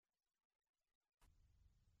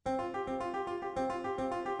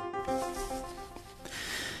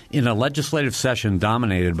In a legislative session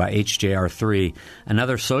dominated by HJR 3,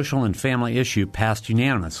 another social and family issue passed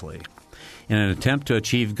unanimously. In an attempt to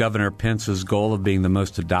achieve Governor Pence's goal of being the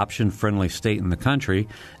most adoption-friendly state in the country,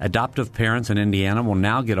 adoptive parents in Indiana will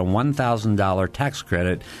now get a $1,000 tax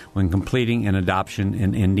credit when completing an adoption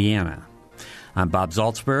in Indiana. I'm Bob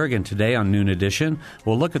Zaltsberg, and today on Noon Edition,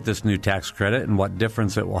 we'll look at this new tax credit and what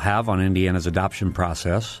difference it will have on Indiana's adoption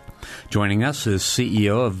process. Joining us is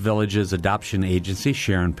CEO of Villages Adoption Agency,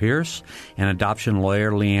 Sharon Pierce, and adoption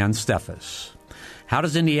lawyer Leanne Steffes. How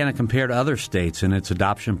does Indiana compare to other states in its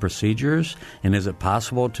adoption procedures, and is it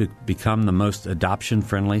possible to become the most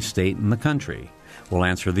adoption-friendly state in the country? We'll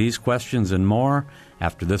answer these questions and more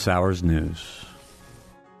after this hour's news.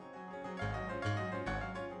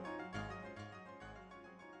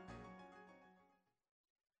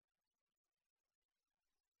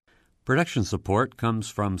 Production support comes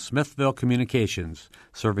from Smithville Communications,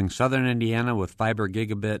 serving southern Indiana with fiber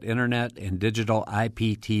gigabit internet and digital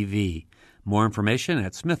IPTV. More information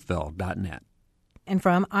at smithville.net. And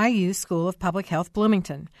from IU School of Public Health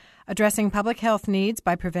Bloomington, addressing public health needs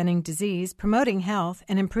by preventing disease, promoting health,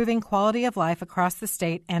 and improving quality of life across the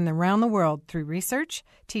state and around the world through research,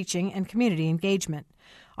 teaching, and community engagement.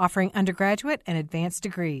 Offering undergraduate and advanced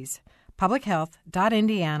degrees.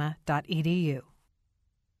 publichealth.indiana.edu.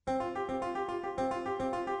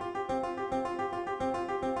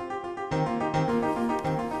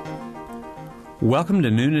 Welcome to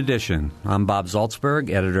Noon Edition. I'm Bob Zaltsberg,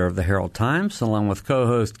 editor of the Herald Times, along with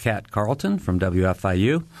co-host Kat Carlton from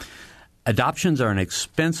WFIU. Adoptions are an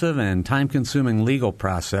expensive and time-consuming legal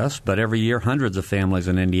process, but every year hundreds of families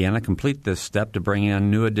in Indiana complete this step to bring in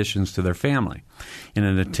new additions to their family. In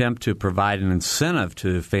an attempt to provide an incentive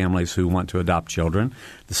to families who want to adopt children,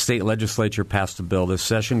 the state legislature passed a bill this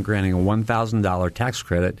session granting a $1,000 tax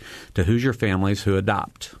credit to Hoosier families who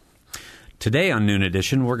adopt. Today on Noon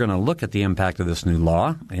Edition, we're going to look at the impact of this new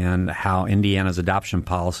law and how Indiana's adoption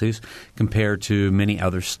policies compare to many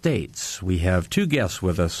other states. We have two guests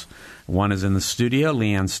with us. One is in the studio.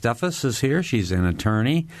 Leanne Steffes is here. She's an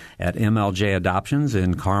attorney at MLJ Adoptions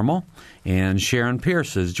in Carmel. And Sharon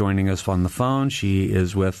Pierce is joining us on the phone. She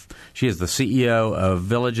is the CEO of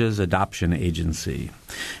Villages Adoption Agency.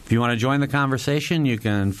 If you want to join the conversation, you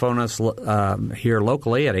can phone us here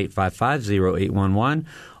locally at 855-0811.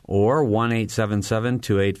 or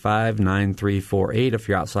 1-877-285-9348 if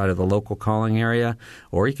you're outside of the local calling area.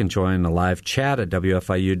 Or you can join the live chat at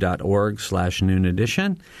wfiu.org/Noon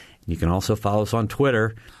Edition. You can also follow us on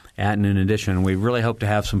Twitter at Noon Edition. We really hope to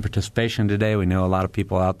have some participation today. We know a lot of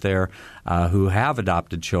people out there who have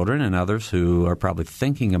adopted children and others who are probably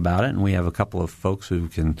thinking about it. And we have a couple of folks who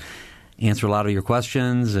can answer a lot of your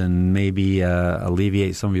questions and maybe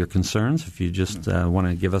alleviate some of your concerns if you just want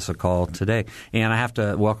to give us a call today. And I have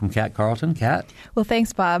to welcome Kat Carlton. Kat? Well,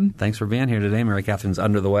 thanks, Bob. Thanks for being here today. Mary Catherine's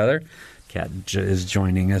under the weather. Kat is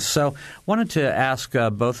joining us. So wanted to ask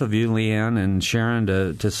both of you, Leanne and Sharon,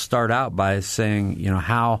 to start out by saying, you know,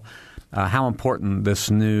 how important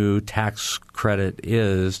this new tax credit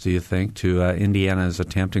is, do you think, to Indiana's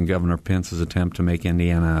attempt and Governor Pence's attempt to make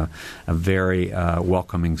Indiana a very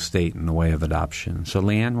welcoming state in the way of adoption? So,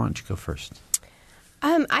 Leanne, why don't you go first?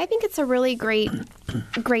 I think it's a really great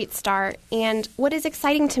start. And what is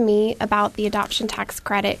exciting to me about the adoption tax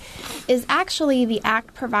credit is actually the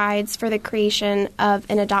Act provides for the creation of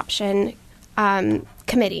an adoption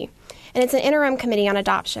committee. And it's an interim committee on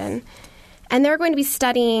adoption. And they're going to be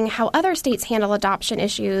studying how other states handle adoption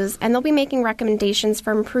issues, and they'll be making recommendations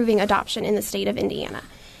for improving adoption in the state of Indiana.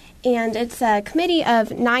 And it's a committee of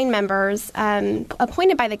 9 members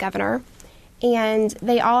appointed by the governor, and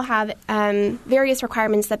they all have various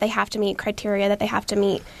requirements that they have to meet, criteria that they have to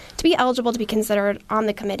meet to be eligible to be considered on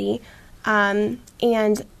the committee. And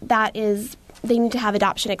that is, they need to have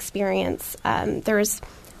adoption experience. It's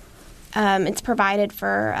provided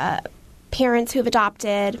for parents who have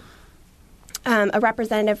adopted, a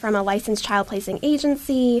representative from a licensed child placing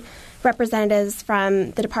agency, representatives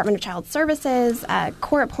from the Department of Child Services,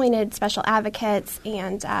 court-appointed special advocates,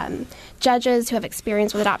 and judges who have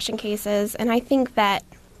experience with adoption cases. And I think that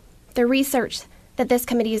the research that this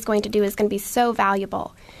committee is going to do is going to be so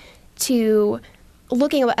valuable to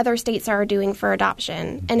looking at what other states are doing for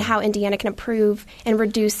adoption and how Indiana can improve and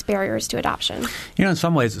reduce barriers to adoption. You know, in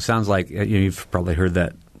some ways it sounds like you've probably heard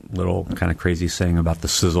that little kind of crazy saying about the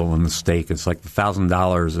sizzle and the steak. It's like the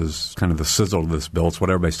 $1,000 is kind of the sizzle of this bill. It's what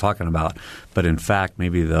everybody's talking about. But in fact,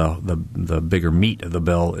 maybe the bigger meat of the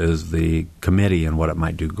bill is the committee and what it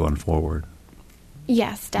might do going forward.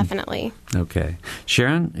 Yes, definitely. Okay.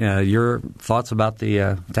 Sharon, your thoughts about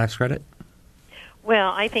the tax credit?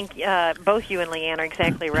 Well, I think both you and Leanne are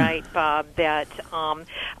exactly right, Bob, that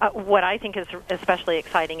what I think is especially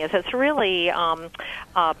exciting is it's really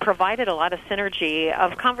provided a lot of synergy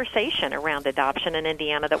of conversation around adoption in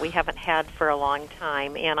Indiana that we haven't had for a long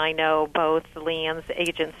time. And I know both Leanne's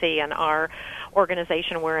agency and our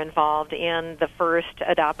organization were involved in the first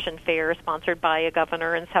adoption fair sponsored by a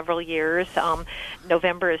governor in several years.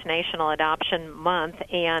 November is National Adoption Month,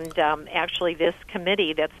 and actually this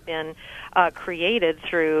committee that's been created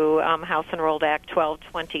through House Enrolled Act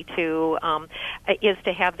 1222 is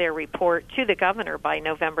to have their report to the governor by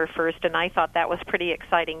November 1st, and I thought that was pretty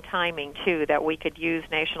exciting timing, too, that we could use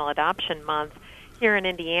National Adoption Month here in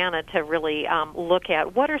Indiana to really look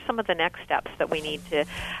at what are some of the next steps that we need to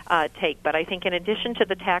take. But I think in addition to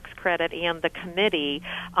the tax credit and the committee,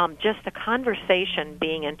 just the conversation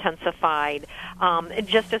being intensified,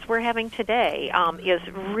 just as we're having today, is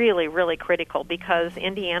really, really critical because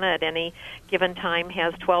Indiana at any given time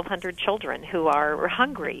has 1,200 children who are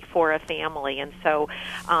hungry for a family. And so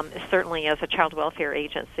certainly as a child welfare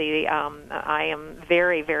agency, I am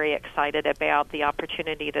very, very excited about the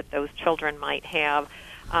opportunity that those children might have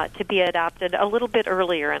to be adopted a little bit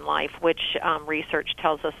earlier in life, which research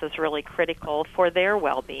tells us is really critical for their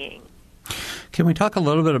well-being. Can we talk a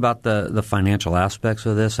little bit about the financial aspects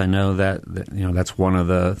of this? I know that that's one of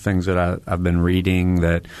the things that I've been reading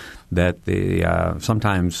that the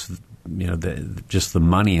sometimes just the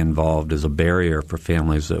money involved is a barrier for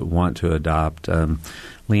families that want to adopt.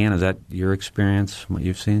 Leanne, is that your experience, what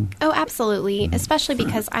you've seen? Oh, absolutely, especially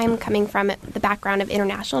because I'm coming from the background of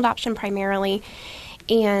international adoption primarily,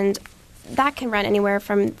 and that can run anywhere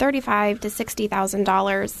from $35,000 to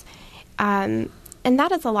 $60,000, and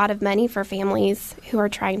that is a lot of money for families who are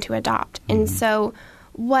trying to adopt. And so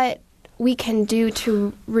what we can do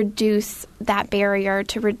to reduce that barrier,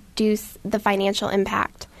 to reduce the financial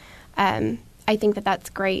impact, I think that that's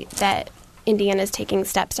great that Indiana is taking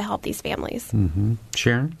steps to help these families. Mm-hmm.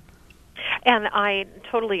 Sharon? And I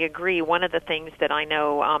totally agree. One of the things that I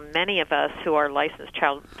know many of us who are licensed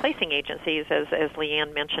child placing agencies, as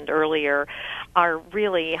Leanne mentioned earlier, are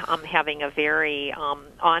really having a very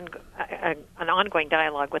an ongoing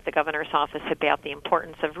dialogue with the governor's office about the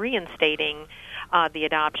importance of reinstating the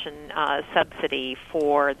adoption subsidy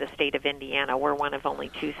for the state of Indiana. We're one of only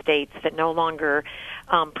 2 states that no longer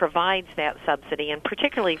provides that subsidy, and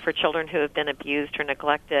particularly for children who have been abused or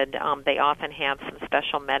neglected, they often have some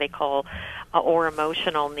special medical or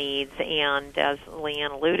emotional needs. And as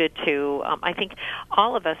Leanne alluded to, I think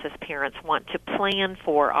all of us as parents want to plan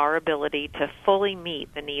for our ability to fully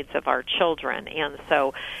meet the needs of our children. And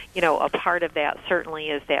so, a part of that certainly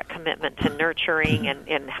is that commitment to nurturing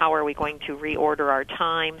and how are we going to reorder our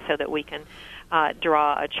time so that we can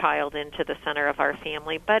draw a child into the center of our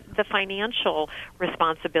family. But the financial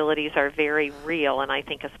responsibilities are very real, and I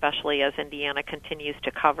think especially as Indiana continues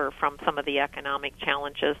to cover from some of the economic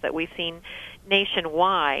challenges that we've seen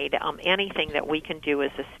nationwide, anything that we can do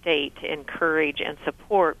as a state to encourage and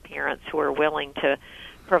support parents who are willing to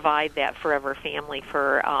provide that forever family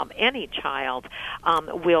for any child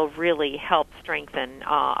will really help strengthen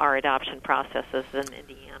our adoption processes in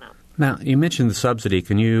Indiana. Now, you mentioned the subsidy.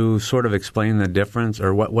 Can you sort of explain the difference,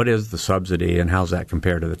 or what is the subsidy and how does that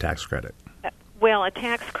compare to the tax credit? Well, a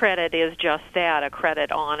tax credit is just that, a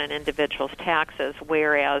credit on an individual's taxes,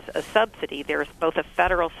 whereas a subsidy, there's both a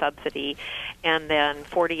federal subsidy and then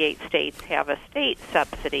 48 states have a state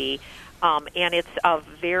subsidy, and it's of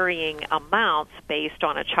varying amounts based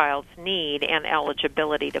on a child's need and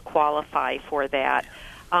eligibility to qualify for that.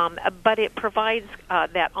 But it provides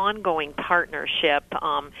that ongoing partnership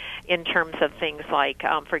in terms of things like,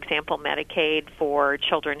 for example, Medicaid for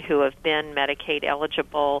children who have been Medicaid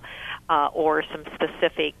eligible or some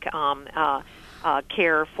specific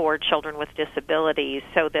care for children with disabilities,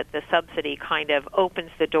 so that the subsidy kind of opens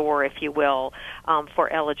the door, if you will,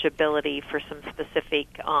 for eligibility for some specific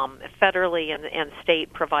federally and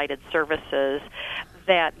state-provided services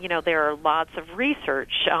that, there are lots of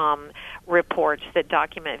research reports that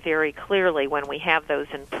document very clearly when we have those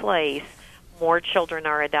in place, more children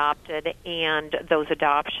are adopted and those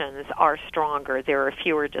adoptions are stronger. There are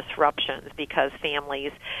fewer disruptions because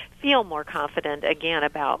families feel more confident, again,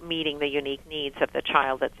 about meeting the unique needs of the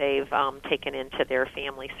child that they've taken into their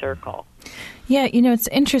family circle. Yeah, it's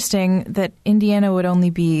interesting that Indiana would only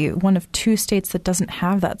be one of 2 states that doesn't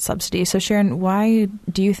have that subsidy. So, Sharon, why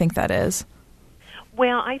do you think that is?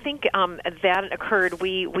 Well, I think that occurred.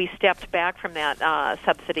 We stepped back from that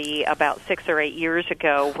subsidy about 6 or 8 years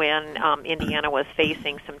ago when Indiana was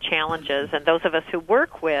facing some challenges. And those of us who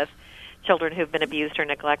work with children who've been abused or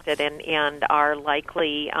neglected and are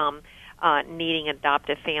likely needing an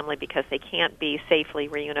adoptive family because they can't be safely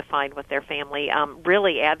reunified with their family,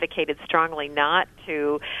 really advocated strongly not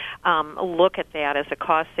to look at that as a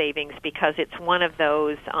cost savings because it's one of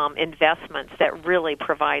those investments that really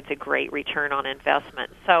provides a great return on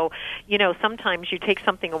investment. So, sometimes you take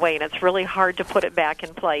something away and it's really hard to put it back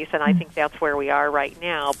in place, and I think that's where we are right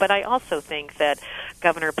now. But I also think that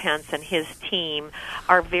Governor Pence and his team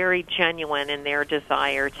are very genuine in their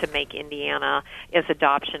desire to make Indiana as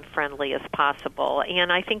adoption-friendly as possible.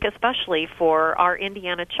 And I think especially for our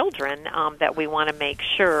Indiana children that we want to make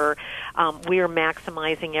sure we are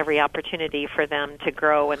maximizing every opportunity for them to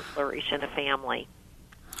grow and flourish in a family.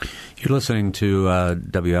 You're listening to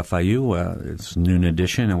WFIU. It's Noon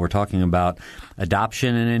Edition, and we're talking about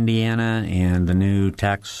adoption in Indiana and the new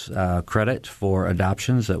tax credit for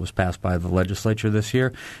adoptions that was passed by the legislature this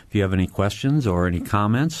year. If you have any questions or any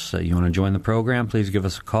comments, you want to join the program, please give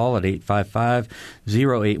us a call at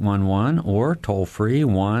 855-0811 or toll-free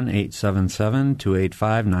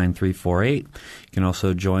 1-877-285-9348. You can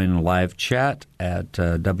also join live chat at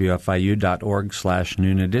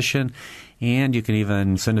wfiu.org/Noon Edition. And you can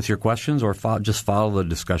even send us your questions or just follow the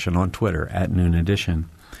discussion on Twitter at Noon Edition.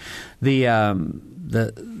 The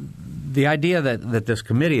idea that this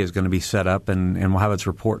committee is going to be set up and will have its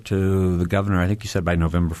report to the governor, I think you said by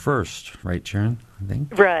November 1st, right, Sharon? I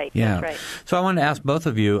think? Right. Yeah. That's right. So I wanted to ask both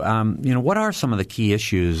of you, what are some of the key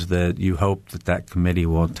issues that you hope that committee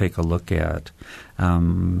will take a look at?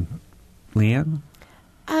 Leanne?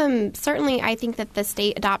 Certainly, I think that the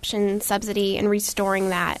state adoption subsidy and restoring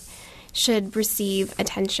that should receive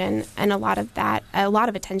attention, and a lot of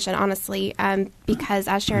attention, honestly, because,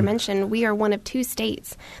 as Sharon mentioned, we are one of 2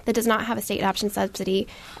 states that does not have a state adoption subsidy,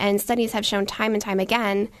 and studies have shown time and time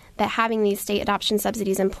again that having these state adoption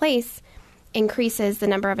subsidies in place increases the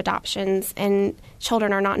number of adoptions, and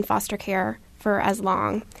children are not in foster care for as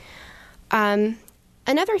long.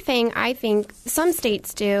 Another thing I think some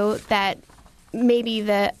states do that maybe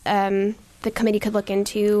the committee could look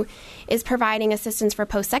into is providing assistance for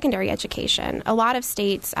post-secondary education. A lot of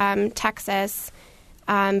states, Texas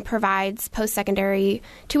provides post-secondary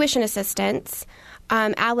tuition assistance.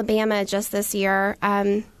 Alabama just this year,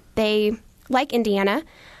 they, like Indiana,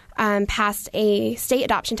 passed a state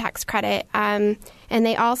adoption tax credit, and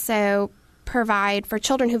they also provide for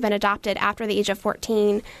children who've been adopted after the age of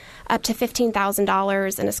 14 up to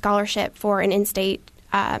 $15,000 in a scholarship for an in-state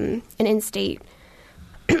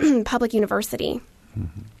public university.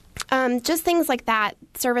 Mm-hmm. Just things like that,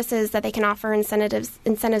 services that they can offer, incentives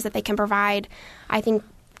that they can provide. I think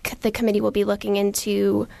the committee will be looking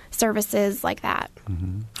into services like that.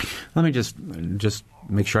 Mm-hmm. Let me just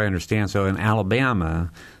make sure I understand. So in Alabama,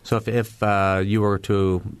 so if you were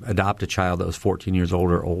to adopt a child that was 14 years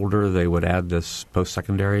old or older, they would add this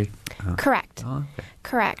post-secondary? Correct. Oh, okay.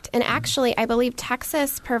 Correct. And actually, I believe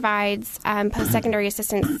Texas provides post-secondary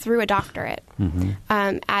assistance through a doctorate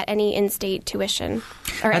at any in-state tuition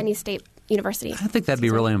or any state university. I think that'd be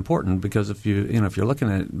really important because if you're looking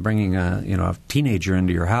at bringing a teenager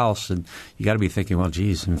into your house, and you got to be thinking, well,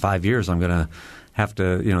 geez, in 5 years I'm going to have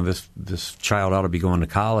to, this child ought to be going to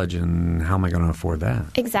college, and how am I going to afford that?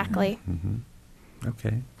 Exactly. Mm-hmm.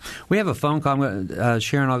 Okay. We have a phone call.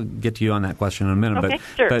 Sharon, I'll get to you on that question in a minute. Okay,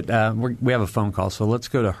 sure. But we have a phone call, so let's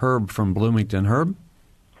go to Herb from Bloomington. Herb?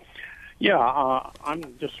 Yeah, I'm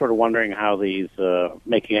just sort of wondering how these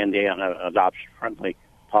making Indiana adoption-friendly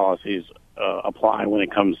policies apply when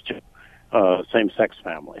it comes to same-sex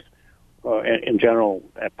families. In general,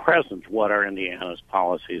 at present, what are Indiana's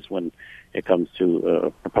policies when it comes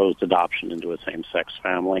to proposed adoption into a same-sex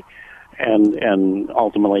family? And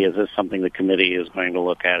ultimately, is this something the committee is going to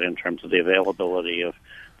look at in terms of the availability of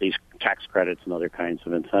these tax credits and other kinds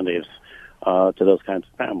of incentives to those kinds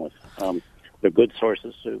of families? They're good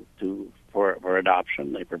sources for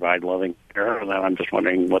adoption. They provide loving care, and I'm just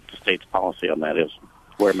wondering what the state's policy on that is,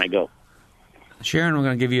 where it may go. Sharon, we're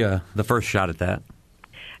going to give you the first shot at that.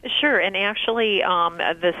 Sure, and actually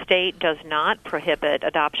the state does not prohibit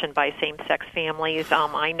adoption by same-sex families.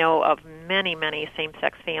 I know of many, many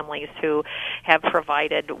same-sex families who have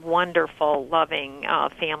provided wonderful, loving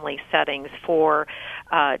family settings for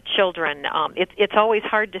children. It's always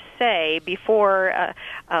hard to say before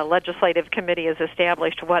a legislative committee is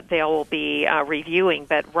established what they will be reviewing,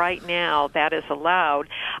 but right now that is allowed.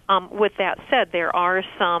 With that said, there are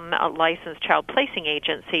some licensed child placing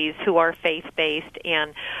agencies who are faith-based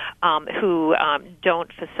and who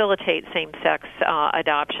don't facilitate same-sex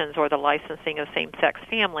adoptions or the licensing of same-sex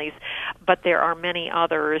families, but there are many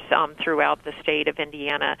others throughout the state of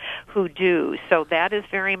Indiana who do. So that is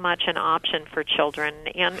very much an option for children.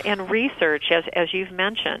 And research, as you've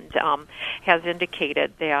mentioned, has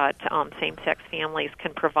indicated that same-sex families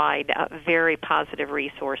can provide very positive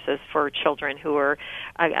resources for children who are,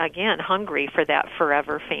 again, hungry for that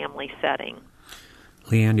forever family setting.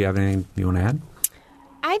 Leanne, do you have anything you want to add?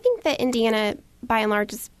 I think that Indiana, by and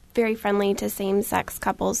large, is very friendly to same-sex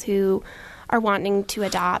couples who are wanting to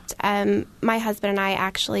adopt. My husband and I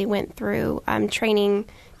actually went through training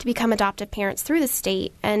to become adoptive parents through the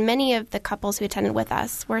state, and many of the couples who attended with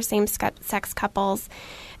us were same-sex couples.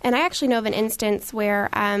 And I actually know of an instance where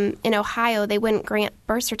in Ohio they wouldn't grant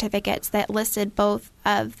birth certificates that listed both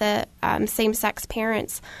of the same-sex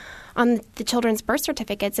parents on the children's birth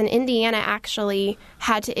certificates, and Indiana actually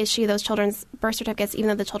had to issue those children's birth certificates even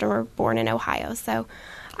though the children were born in Ohio. So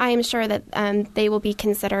I am sure that they will be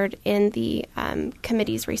considered in the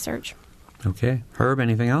committee's research. Okay. Herb,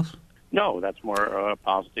 anything else? No, that's more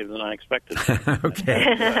positive than I expected.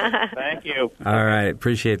 Okay. Thank you. All right.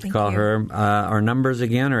 Appreciate the call, Herb. Our numbers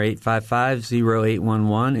again are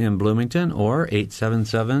 855-0811 in Bloomington or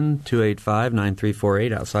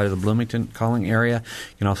 877-285-9348 outside of the Bloomington calling area.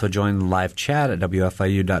 You can also join the live chat at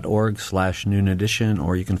wfiu.org/Noon Edition,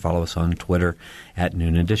 or you can follow us on Twitter at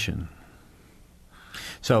Noon Edition.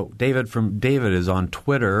 So David is on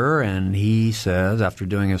Twitter, and he says after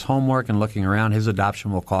doing his homework and looking around, his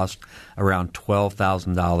adoption will cost around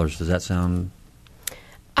 $12,000. Does that sound?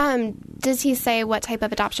 Does he say what type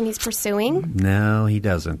of adoption he's pursuing? No, he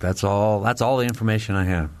doesn't. That's all the information I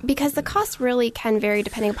have. Because the cost really can vary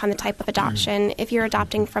depending upon the type of adoption. If you're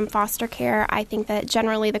adopting from foster care, I think that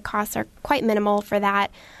generally the costs are quite minimal for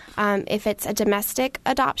that. If it's a domestic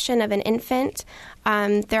adoption of an infant,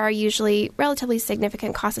 there are usually relatively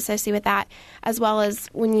significant costs associated with that, as well as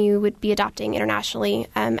when you would be adopting internationally,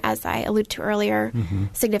 as I alluded to earlier,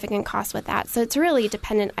 significant costs with that. So it's really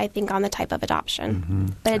dependent, I think, on the type of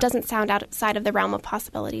adoption. But it doesn't sound outside of the realm of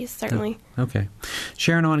possibilities, certainly. Okay.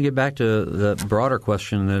 Sharon, I want to get back to the broader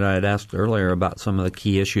question that I had asked earlier about some of the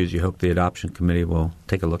key issues you hope the Adoption Committee will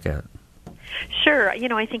take a look at. Sure.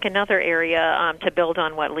 I think another area to build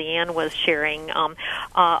on what Leanne was sharing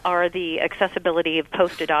are the accessibility of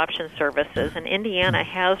post-adoption services. And Indiana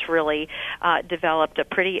has really developed a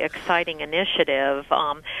pretty exciting initiative.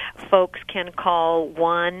 Folks can call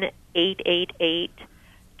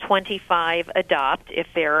 1-888-25-ADOPT if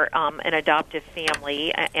they're an adoptive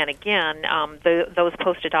family. And again, those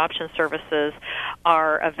post-adoption services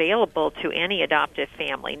are available to any adoptive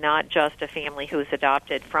family, not just a family who's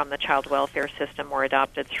adopted from the child welfare system or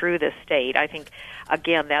adopted through the state. I think,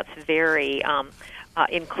 again, that's very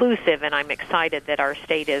inclusive, and I'm excited that our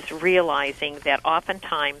state is realizing that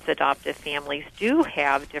oftentimes adoptive families do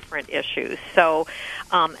have different issues. So,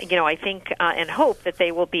 I think and hope that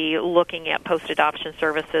they will be looking at post-adoption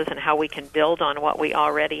services and how we can build on what we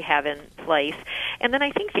already have in place. And then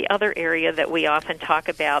I think the other area that we often talk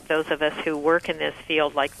about, those of us who work in this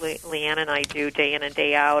field like Leanne and I do day in and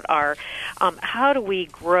day out, are how do we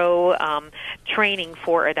grow training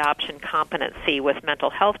for adoption competency with mental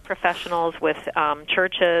health professionals, with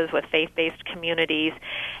churches, with faith-based communities.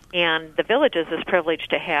 And the Villages is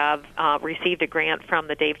privileged to have received a grant from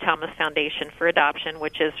the Dave Thomas Foundation for Adoption,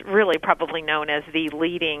 which is really probably known as the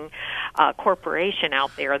leading corporation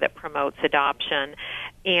out there that promotes adoption.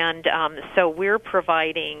 And so we're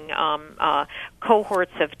providing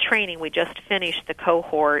cohorts of training. We just finished the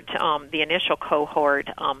cohort, the initial cohort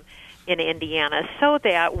in Indiana, so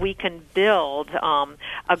that we can build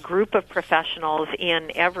a group of professionals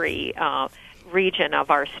in every region of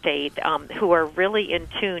our state who are really in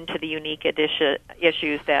tune to the unique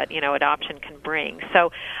issues that adoption can bring.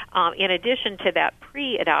 So in addition to that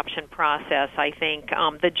pre-adoption process, I think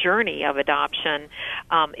the journey of adoption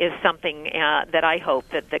is something that I hope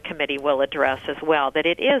that the committee will address as well, that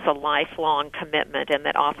it is a lifelong commitment and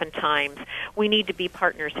that oftentimes we need to be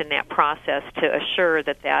partners in that process to assure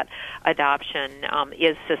that that adoption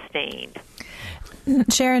is sustained.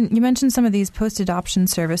 Sharon, you mentioned some of these post-adoption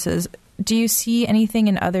services. Do you see anything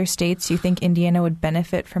in other states you think Indiana would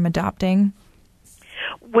benefit from adopting?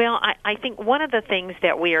 Well, I think one of the things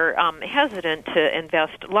that we're hesitant to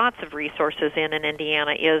invest lots of resources in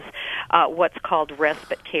Indiana is what's called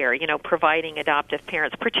respite care, providing adoptive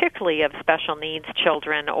parents, particularly of special needs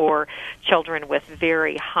children or children with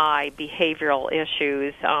very high behavioral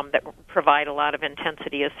issues that provide a lot of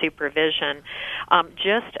intensity of supervision,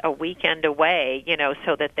 just a weekend away,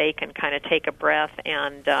 so that they can kind of take a breath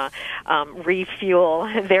and refuel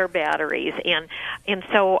their batteries. And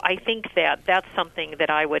so I think that that's something that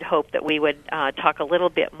I would hope that we would talk a little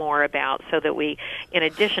bit more about, so that we, in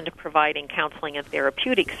addition to providing counseling and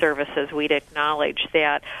therapeutic services, we'd acknowledge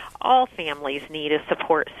that all families need a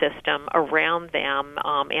support system around them,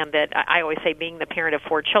 and that I always say being the parent of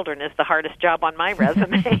 4 children is the hardest job on my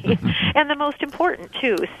resume, and the most important,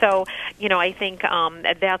 too. So, I think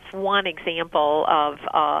that's one example of,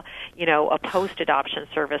 a post-adoption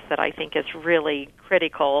service that I think is really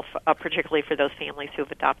critical, particularly for those families who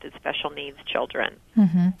have adopted special needs children.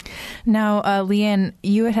 Mm-hmm. Now, Leanne,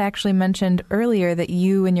 you had actually mentioned earlier that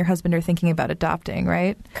you and your husband are thinking about adopting,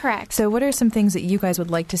 right? Correct. So what are some things that you guys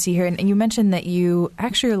would like to see here? And you mentioned that you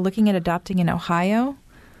actually are looking at adopting in Ohio.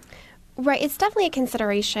 Right. It's definitely a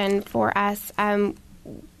consideration for us.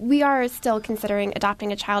 We are still considering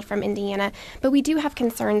adopting a child from Indiana, but we do have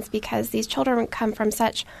concerns because these children come from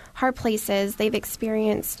such hard places. They've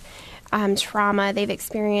experienced trauma. They've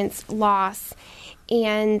experienced loss.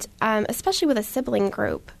 And especially with a sibling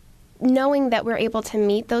group, knowing that we're able to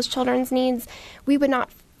meet those children's needs, we would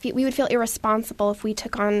feel irresponsible if we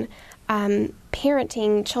took on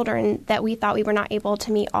parenting children that we thought we were not able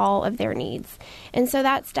to meet all of their needs. And so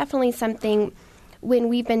that's definitely something, when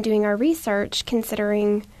we've been doing our research,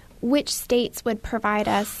 considering which states would provide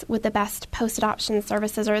us with the best post-adoption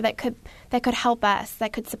services, or that could help us,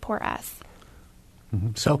 that could support us.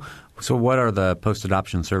 Mm-hmm. So what are the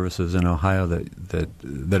post-adoption services in Ohio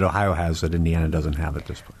that Ohio has that Indiana doesn't have at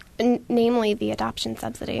this point? Namely, the adoption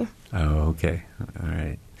subsidy. Oh, okay. All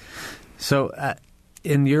right. So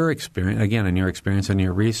in your experience and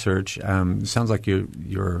your research, it sounds like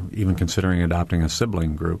you're even considering adopting a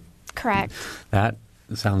sibling group. Correct. That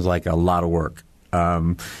sounds like a lot of work.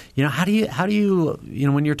 How do you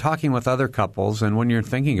when you're talking with other couples and when you're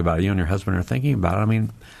thinking about it, you and your husband are thinking about it, I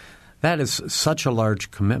mean, that is such a large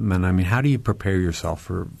commitment. I mean, how do you prepare yourself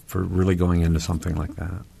for really going into something like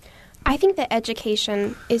that? I think that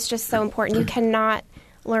education is just so important. You cannot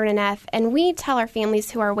learn enough. And we tell our families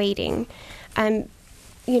who are waiting,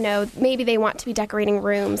 maybe they want to be decorating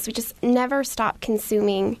rooms. We just never stop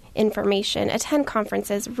consuming information. Attend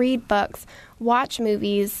conferences, read books, watch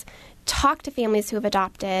movies, talk to families who have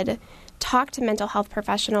adopted, talk to mental health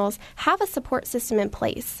professionals, have a support system in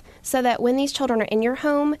place so that when these children are in your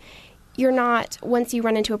home, you're not, once you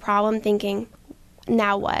run into a problem, thinking,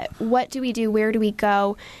 now what? What do we do? Where do we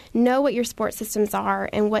go? Know what your support systems are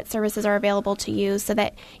and what services are available to you so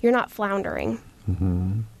that you're not floundering.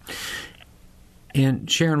 Mm-hmm.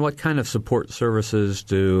 And Sharon, what kind of support services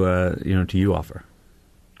do you offer?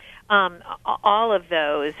 All of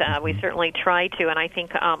those. We certainly try to, and I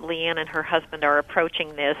think Leanne and her husband are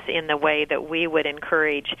approaching this in the way that we would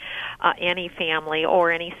encourage any family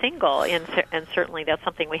or any single, and certainly that's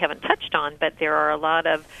something we haven't touched on, but there are a lot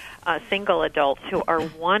of single adults who are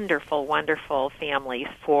wonderful, wonderful families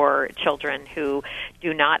for children who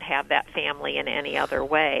do not have that family in any other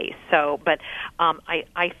way. So, but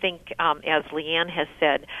I think, as Leanne has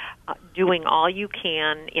said, doing all you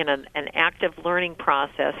can in an active learning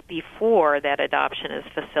process before that adoption is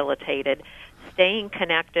facilitated, staying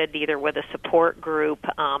connected either with a support group,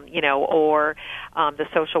 or the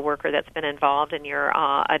social worker that's been involved in your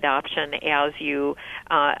adoption as you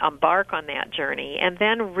embark on that journey, and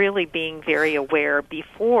then really being very aware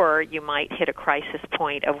before you might hit a crisis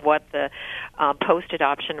point of what the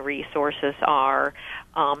post-adoption resources are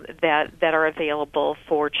that are available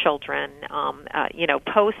for children,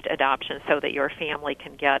 post-adoption, so that your family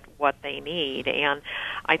can get what they need. And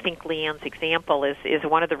I think Leanne's example is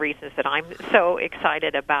one of the reasons that I'm so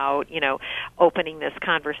excited about, opening this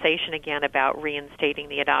conversation again about reinstating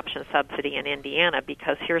the adoption subsidy in Indiana,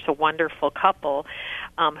 because here's a wonderful couple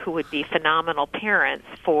who would be phenomenal parents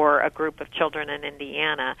for a group of children in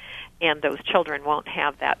Indiana, and those children won't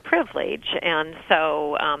have that privilege. And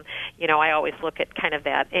so, I always look at kind of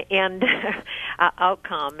that end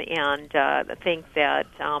outcome and think that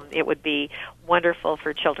it would be wonderful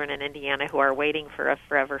for children in Indiana who are waiting for a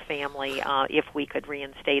forever family if we could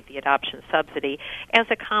reinstate the adoption subsidy as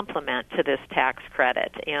a complement to this tax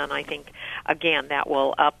credit. And I think, again, that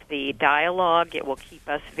will up the dialogue. It will keep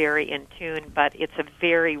us very in tune, but it's a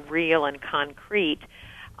very real and concrete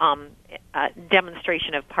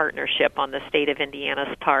demonstration of partnership on the state of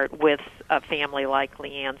Indiana's part with a family like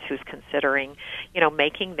Leanne's who's considering,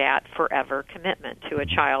 making that forever commitment to a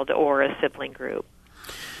child or a sibling group.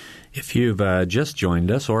 If you've just joined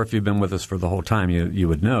us, or if you've been with us for the whole time, you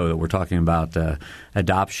would know that we're talking about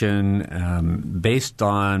adoption based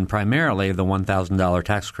on primarily the $1,000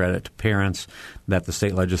 tax credit to parents that the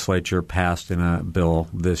state legislature passed in a bill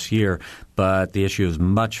this year. But the issue is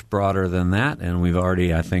much broader than that, and we've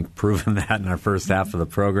already, I think, proven that in our first half of the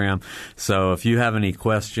program. So if you have any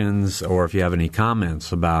questions or if you have any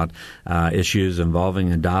comments about issues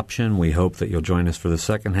involving adoption, we hope that you'll join us for the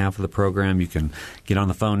second half of the program. You can get on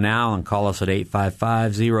the phone now and call us at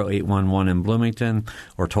 855-0811 in Bloomington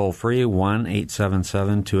or toll free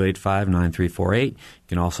 1-877-285-9348. You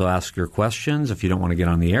can also ask your questions if you don't want to get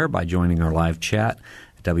on the air by joining our live chat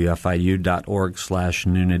at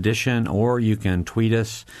wfiu.org/Noon Edition, or you can tweet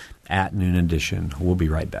us at Noon Edition. We'll be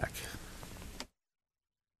right back.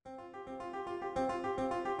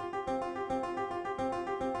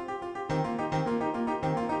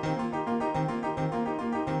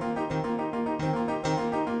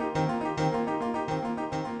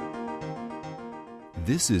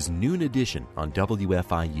 This is Noon Edition on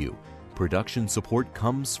WFIU. Production support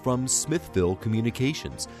comes from Smithville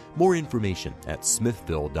Communications. More information at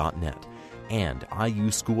smithville.net. And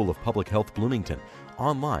IU School of Public Health Bloomington,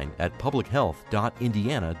 online at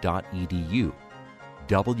publichealth.indiana.edu.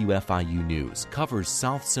 WFIU News covers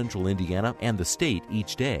South Central Indiana and the state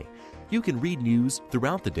each day. You can read news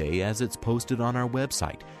throughout the day as it's posted on our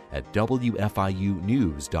website at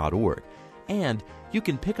wfiunews.org. And you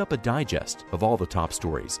can pick up a digest of all the top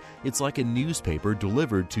stories. It's like a newspaper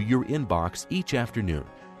delivered to your inbox each afternoon.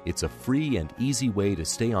 It's a free and easy way to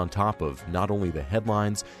stay on top of not only the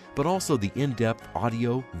headlines, but also the in-depth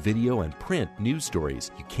audio, video, and print news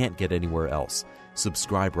stories you can't get anywhere else.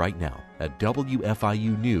 Subscribe right now at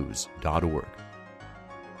wfiunews.org.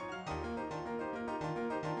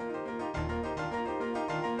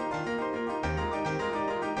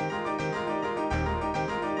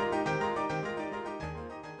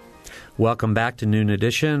 Welcome back to Noon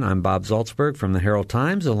Edition. I'm Bob Zaltsberg from the Herald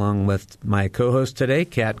Times, along with my co-host today,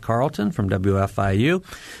 Kat Carlton from WFIU.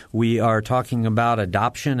 We are talking about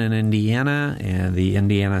adoption in Indiana, and the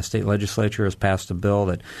Indiana State Legislature has passed a bill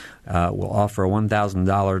that will offer a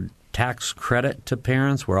 $1,000 tax credit to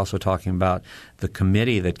parents. We're also talking about the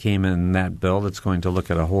committee that came in that bill that's going to look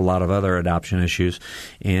at a whole lot of other adoption issues,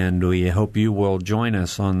 and we hope you will join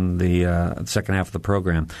us on the second half of the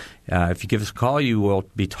program. If you give us a call, you will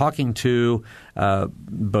be talking to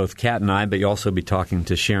both Kat and I, but you'll also be talking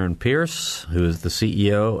to Sharon Pierce, who is the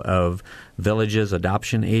CEO of Villages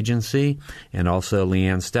Adoption Agency, and also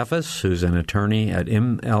Leanne Steffes, who's an attorney at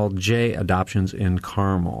MLJ Adoptions in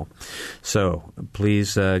Carmel. So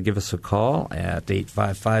please give us a call at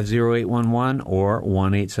 855-0811 or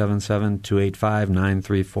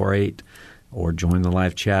 1-877-285-9348. or join the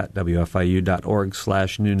live chat,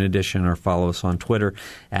 wfiu.org/Noon Edition, or follow us on Twitter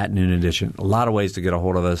at Noon Edition. A lot of ways to get a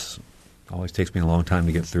hold of us. Always takes me a long time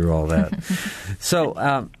to get through all that.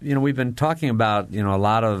 So, we've been talking about, a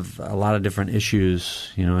lot of different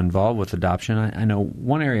issues, involved with adoption. I know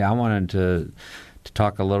one area I wanted to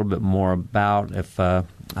talk a little bit more about, if I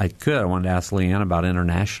could. I wanted to ask Leanne about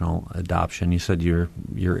international adoption. You said your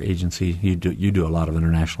agency, you do a lot of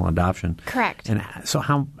international adoption. Correct. And so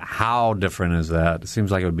how different is that? It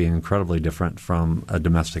seems like it would be incredibly different from a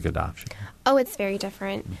domestic adoption. Oh, it's very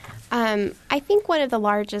different. I think one of the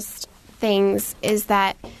largest things is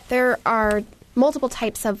that there are multiple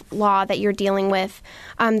types of law that you're dealing with.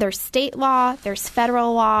 There's state law, there's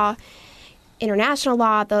federal law, international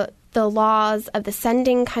law, the laws of the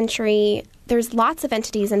sending country. There's lots of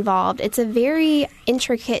entities involved. It's a very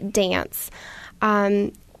intricate dance,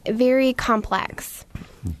 very complex.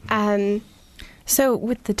 So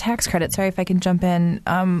with the tax credit, sorry if I can jump in,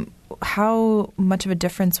 how much of a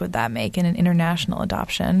difference would that make in an international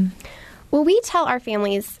adoption? Well, we tell our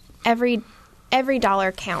families every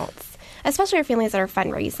dollar counts, especially our families that are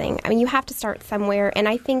fundraising. I mean, you have to start somewhere, and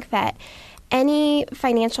I think that any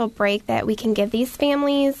financial break that we can give these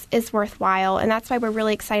families is worthwhile, and that's why we're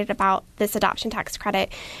really excited about this adoption tax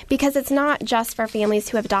credit, because it's not just for families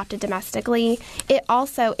who have adopted domestically. It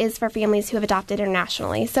also is for families who have adopted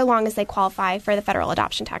internationally, so long as they qualify for the federal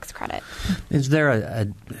adoption tax credit. Is there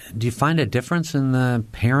do you find a difference in the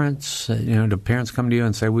parents? Do parents come to you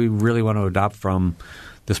and say, we really want to adopt from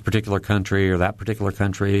this particular country or that particular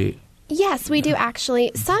country? Yes, we do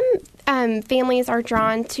actually. Some families are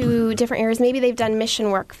drawn to different areas. Maybe they've done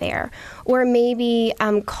mission work there, or maybe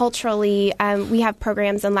culturally we have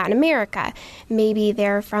programs in Latin America. Maybe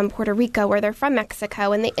they're from Puerto Rico or they're from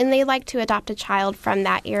Mexico, and they like to adopt a child from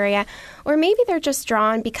that area. Or maybe they're just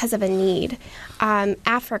drawn because of a need.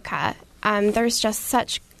 Africa, there's just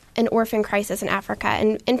such an orphan crisis in Africa,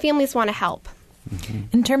 and families want to help.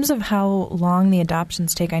 In terms of how long the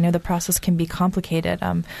adoptions take, I know the process can be complicated.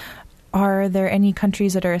 Are there any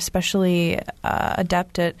countries that are especially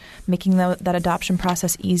adept at making that adoption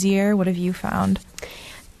process easier? What have you found?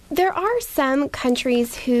 There are some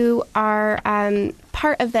countries who are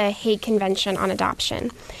part of the Hague Convention on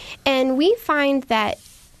Adoption. And we find that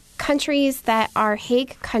countries that are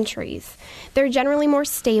Hague countries, they're generally more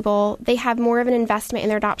stable. They have more of an investment in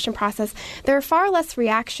their adoption process. They're far less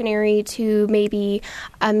reactionary to maybe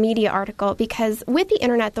a media article, because with the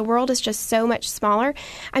internet, the world is just so much smaller.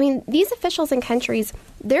 I mean, these officials in countries,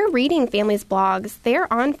 they're reading families' blogs.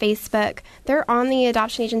 They're on Facebook. They're on the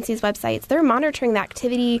adoption agencies' websites. They're monitoring the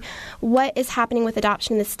activity, what is happening with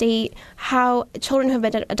adoption in the state, how children who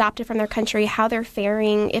have been adopted from their country, how they're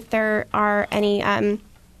faring, if there are any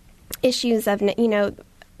issues of,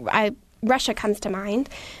 Russia comes to mind.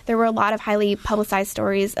 There were a lot of highly publicized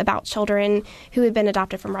stories about children who had been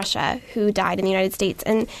adopted from Russia who died in the United States.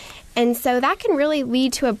 And so that can really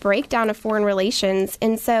lead to a breakdown of foreign relations.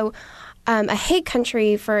 And so a Hague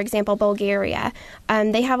country, for example, Bulgaria,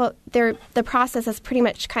 they have the process is pretty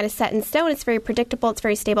much kind of set in stone. It's very predictable. It's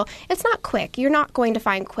very stable. It's not quick. You're not going to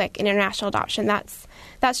find quick international adoption.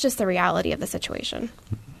 That's just the reality of the situation.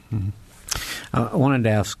 Mm-hmm. I wanted to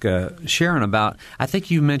ask Sharon about, I think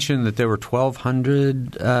you mentioned that there were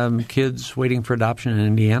 1,200 kids waiting for adoption in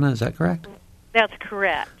Indiana. Is that correct? That's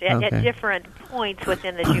correct. Okay. At different points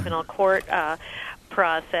within the juvenile court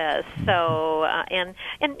process. So, and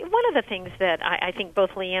one of the things that I think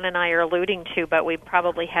both Leanne and I are alluding to, but we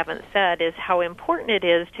probably haven't said, is how important it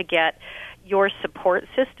is to get your support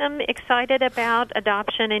system excited about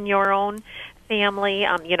adoption in your own family,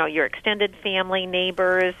 your extended family,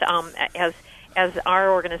 neighbors. As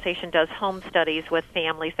our organization does home studies with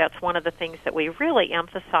families, that's one of the things that we really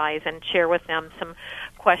emphasize and share with them some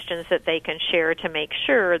questions that they can share to make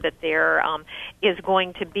sure that there is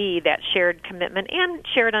going to be that shared commitment and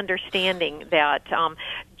shared understanding that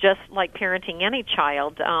just like parenting any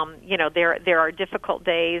child, there are difficult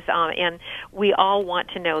days, and we all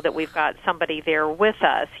want to know that we've got somebody there with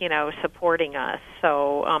us, supporting us.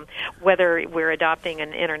 So whether we're adopting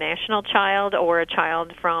an international child or a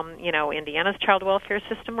child from, Indiana's child welfare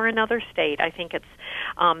system or another state, I think it's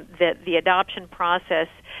that the adoption process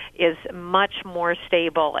is much more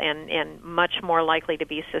stable and much more likely to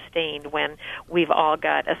be sustained when we've all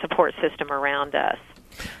got a support system around us.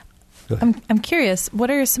 I'm curious,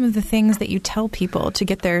 what are some of the things that you tell people to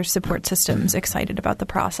get their support systems excited about the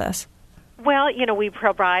process? Well, we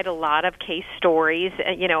provide a lot of case stories,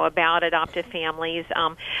 about adoptive families,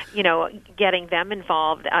 getting them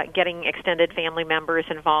involved, getting extended family members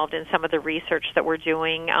involved in some of the research that we're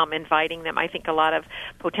doing, inviting them. I think a lot of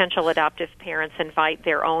potential adoptive parents invite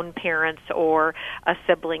their own parents or a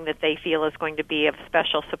sibling that they feel is going to be of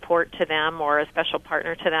special support to them or a special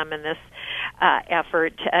partner to them in this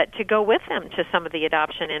effort to go with them to some of the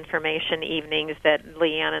adoption information evenings that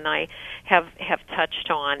Leanne and I have touched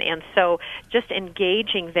on. And so just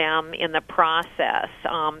engaging them in the process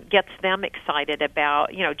gets them excited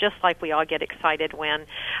about, just like we all get excited when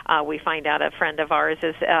we find out a friend of ours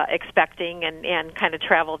is expecting and kind of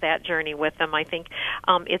travel that journey with them. I think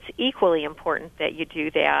it's equally important that you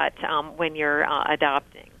do that when you're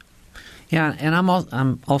adopting. Yeah, and I'm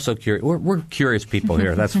also curious. We're curious people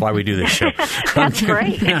here. That's why we do this show. That's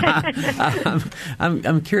great.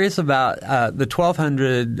 I'm curious about the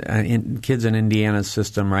 1,200 kids in Indiana's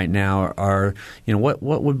system right now. Are what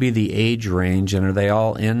would be the age range, and are they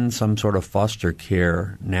all in some sort of foster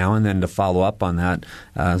care now? And then to follow up on that,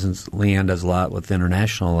 since Leanne does a lot with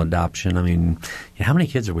international adoption, I mean, how many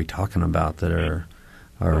kids are we talking about that are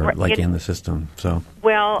in the system? So,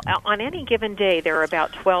 well, on any given day, there are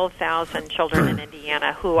about 12,000 children in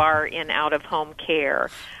Indiana who are in out-of-home care.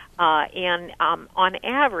 And on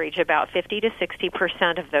average, about 50 to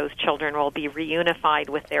 60% of those children will be reunified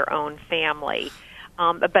with their own family.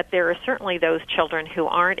 But there are certainly those children who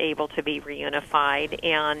aren't able to be reunified.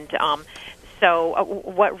 And so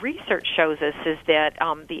what research shows us is that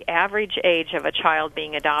the average age of a child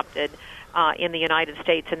being adopted in the United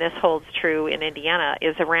States, and this holds true in Indiana,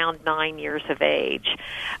 is around 9 years of age.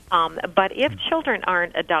 But if children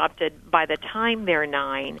aren't adopted by the time they're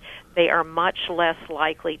 9, they are much less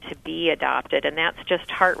likely to be adopted, and that's just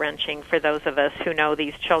heart-wrenching for those of us who know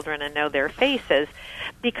these children and know their faces,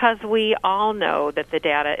 because we all know that the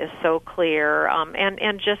data is so clear,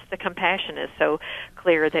 and just the compassion is so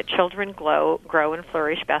clear that children grow and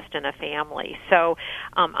flourish best in a family. So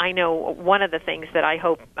I know one of the things that I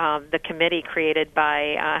hope the committee created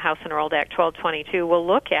by House Enrolled Act 1222 will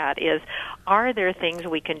look at is, are there things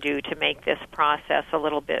we can do to make this process a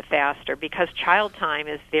little bit faster? Because child time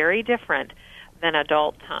is very different than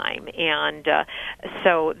adult time. And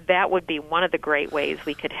so that would be one of the great ways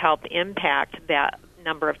we could help impact that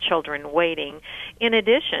number of children waiting, in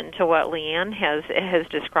addition to what Leanne has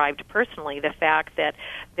described personally, the fact that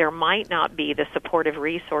there might not be the supportive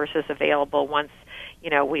resources available once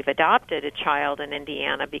we've adopted a child in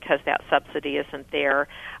Indiana because that subsidy isn't there.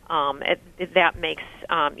 That makes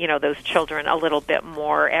those children a little bit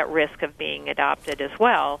more at risk of being adopted as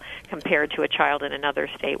well, compared to a child in another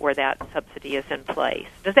state where that subsidy is in place.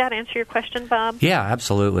 Does that answer your question, Bob? Yeah,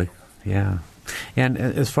 absolutely. Yeah. And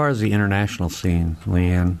as far as the international scene,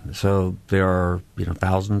 Leanne, so there are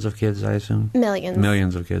thousands of kids, I assume?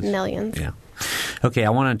 Millions of kids? Millions. Yeah. Okay,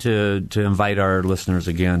 I wanted to invite our listeners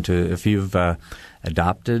again to, if you've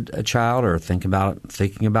adopted a child or thinking about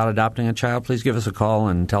adopting a child, please give us a call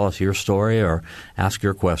and tell us your story or ask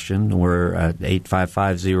your question. We're at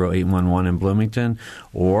 855-0811 in Bloomington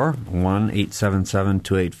or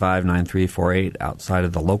 1-877-285-9348 outside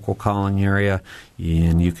of the local calling area.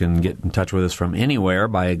 And you can get in touch with us from anywhere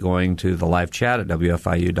by going to the live chat at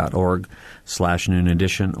wfiu.org/Noon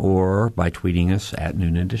Edition or by tweeting us at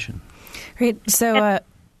Noon Edition. Great. So,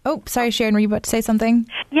 sorry, Sharon, were you about to say something?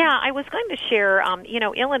 Yeah, I was going to share,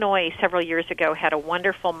 Illinois several years ago had a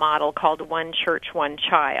wonderful model called One Church, One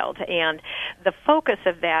Child. And the focus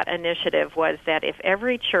of that initiative was that if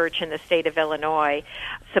every church in the state of Illinois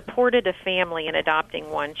supported a family in adopting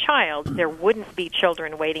one child, there wouldn't be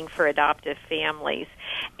children waiting for adoptive families.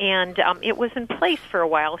 And it was in place for a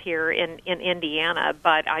while here in Indiana,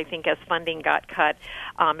 but I think as funding got cut,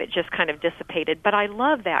 it just kind of dissipated. But I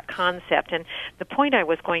love that concept, and the point I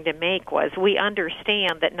was going to make was we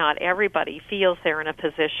understand that not everybody feels they're in a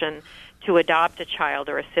position to adopt a child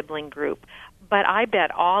or a sibling group. But I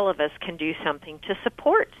bet all of us can do something to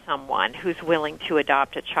support someone who's willing to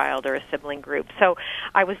adopt a child or a sibling group. So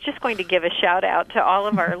I was just going to give a shout out to all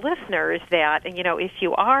of our listeners that, if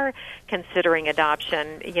you are considering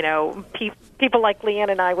adoption, people like Leanne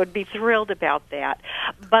and I would be thrilled about that.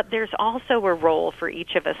 But there's also a role for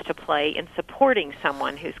each of us to play in supporting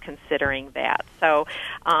someone who's considering that. So,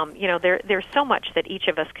 there's so much that each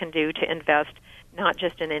of us can do to invest not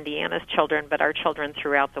just in Indiana's children, but our children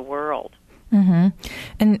throughout the world. Mm-hmm.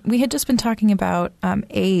 And we had just been talking about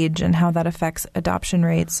age and how that affects adoption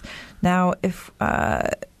rates. Now, if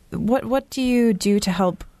what do you do to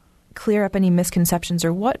help clear up any misconceptions,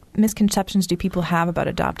 or what misconceptions do people have about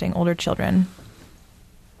adopting older children?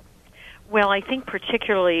 Well, I think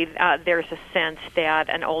particularly there's a sense that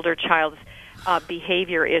an older child's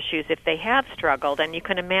behavior issues, if they have struggled, and you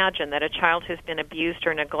can imagine that a child who's been abused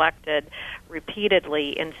or neglected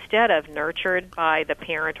repeatedly, instead of nurtured by the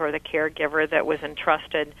parent or the caregiver that was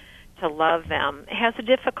entrusted to love them, has a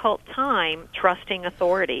difficult time trusting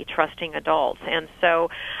authority, trusting adults. And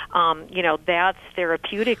so, that's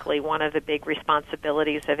therapeutically one of the big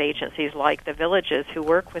responsibilities of agencies like the Villages, who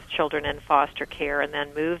work with children in foster care and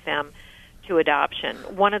then move them to adoption.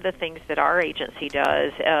 One of the things that our agency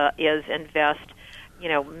does is invest,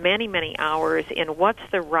 many, many hours in what's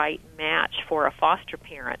the right match for a foster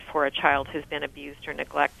parent for a child who's been abused or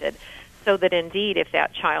neglected, so that indeed, if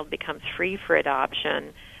that child becomes free for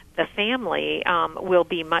adoption, the family will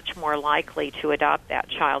be much more likely to adopt that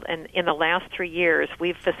child. And in the last 3 years,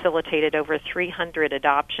 we've facilitated over 300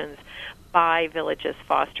 adoptions by Villages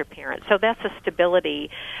foster parents. So that's a stability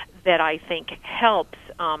that I think helps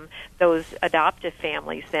those adoptive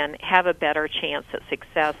families then have a better chance at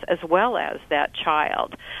success, as well as that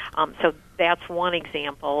child. So that's one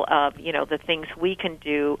example of, the things we can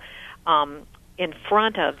do in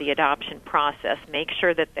front of the adoption process. Make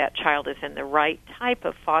sure that that child is in the right type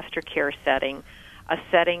of foster care setting, a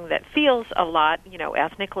setting that feels a lot,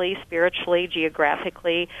 ethnically, spiritually,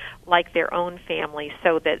 geographically, like their own family,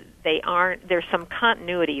 so that there's some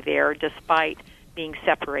continuity there despite being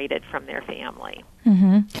separated from their family.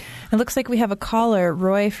 Mm-hmm. It looks like we have a caller,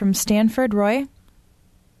 Roy from Stanford. Roy?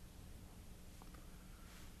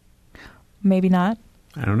 Maybe not.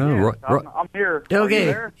 I don't know. Yes, I'm here.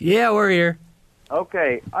 Okay. Yeah, we're here.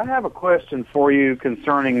 Okay. I have a question for you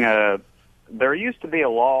concerning there used to be a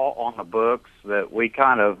law on the books that we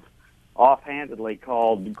kind of offhandedly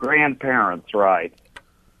called grandparents' rights.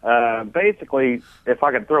 Basically, if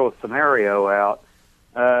I could throw a scenario out,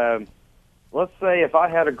 let's say if I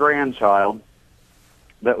had a grandchild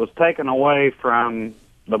that was taken away from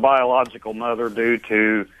the biological mother due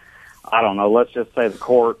to, I don't know, let's just say the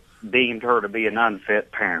court deemed her to be an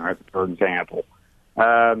unfit parent, for example.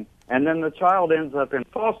 And then the child ends up in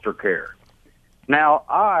foster care. Now,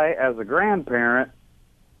 I, as a grandparent,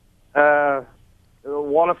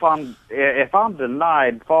 what if I'm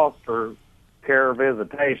denied foster care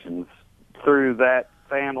visitations through that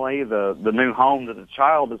family, the new home that the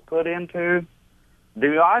child is put into?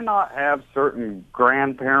 Do I not have certain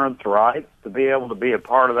grandparents' rights to be able to be a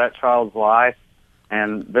part of that child's life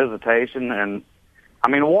and visitation? And I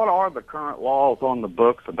mean, what are the current laws on the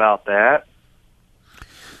books about that?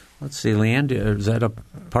 Let's see, Leanne, is that a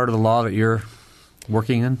part of the law that you're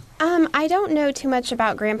working in? I don't know too much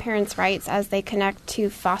about grandparents' rights as they connect to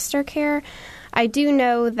foster care. I do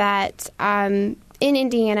know that in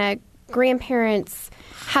Indiana, grandparents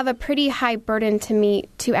have a pretty high burden to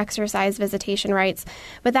meet to exercise visitation rights,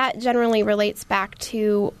 but that generally relates back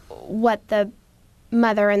to what the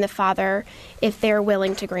mother and the father, if they're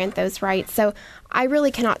willing to grant those rights. So I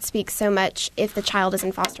really cannot speak so much if the child is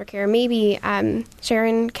in foster care. Maybe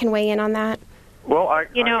Sharon can weigh in on that. Well, I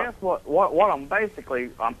guess what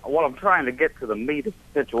I'm trying to get to the meat of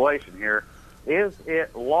the situation here, is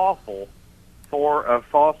it lawful for a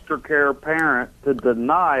foster care parent to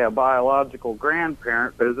deny a biological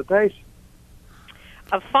grandparent visitation?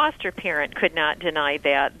 A foster parent could not deny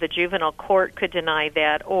that. The juvenile court could deny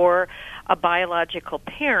that, or a biological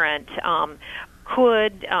parent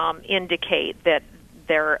could indicate that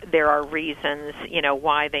there are reasons,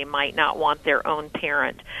 why they might not want their own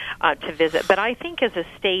parent to visit. But I think as a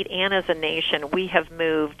state and as a nation, we have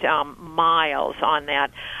moved miles on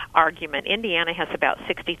that argument. Indiana has about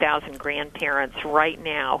 60,000 grandparents right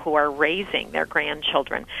now who are raising their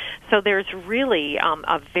grandchildren. So there's really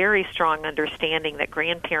a very strong understanding that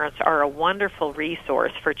grandparents are a wonderful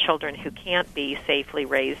resource for children who can't be safely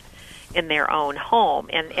raised in their own home.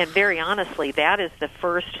 And very honestly, that is the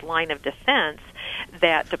first line of defense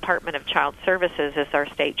that Department of Child Services, as our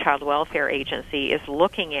state child welfare agency, is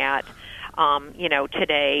looking at,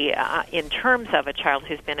 today in terms of a child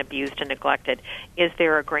who's been abused and neglected. Is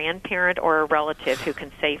there a grandparent or a relative who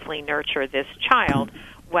can safely nurture this child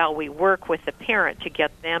while we work with the parent to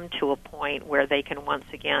get them to a point where they can once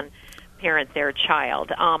again parent their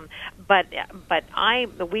child? But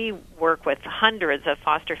we work with hundreds of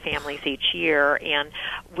foster families each year, and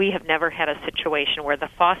we have never had a situation where the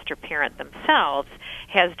foster parent themselves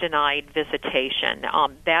has denied visitation.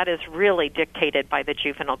 That is really dictated by the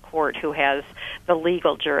juvenile court, who has the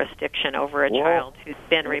legal jurisdiction over a child who's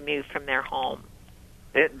been removed from their home.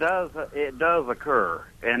 It does occur,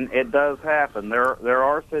 and it does happen. There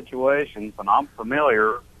are situations, and I'm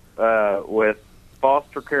familiar with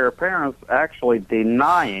foster care parents actually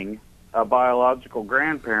denying a biological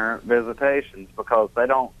grandparent visitations because they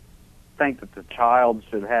don't think that the child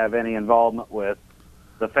should have any involvement with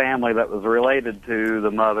the family that was related to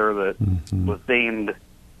the mother that was deemed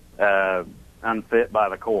unfit by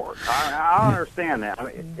the court. I understand that. I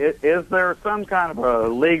mean, is there some kind of a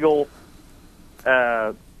legal,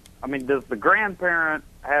 does the grandparent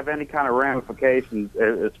have any kind of ramifications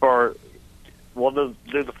as far, do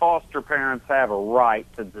the foster parents have a right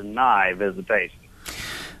to deny visitation?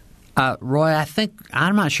 Roy,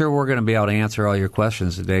 I'm not sure we're going to be able to answer all your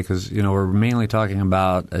questions today because, we're mainly talking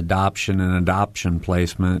about adoption and adoption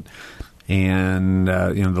placement and,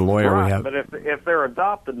 the lawyer right, we have. But if they're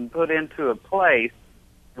adopted and put into a place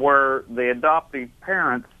where the adoptive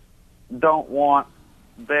parents don't want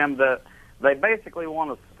them they basically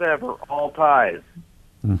want to sever all ties,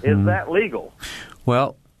 is that legal?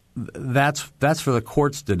 Well, that's for the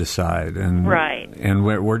courts to decide, and right. And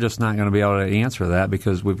we're just not going to be able to answer that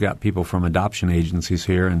because we've got people from adoption agencies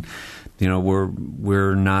here, and we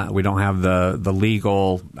don't have the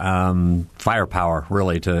legal firepower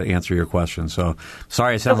really to answer your question. So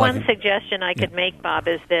sorry, it sounds like one suggestion I could make, Bob,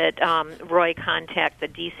 is that Roy contact the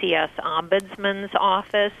DCS Ombudsman's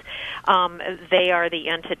office. They are the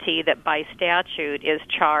entity that by statute is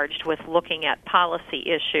charged with looking at policy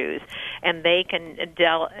issues, and they can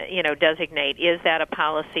designate, is that a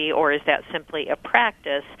policy or is that simply a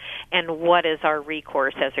practice, and what is our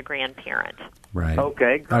recourse as a grandparent? Right.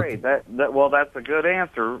 Okay, great. that's a good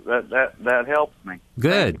answer. That helps me.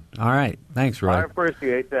 Good. All right. Thanks, Roy. I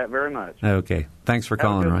appreciate that very much. Okay. Thanks for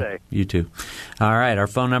calling, Have a Roy. good day. You too. All right. Our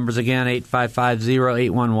phone numbers again,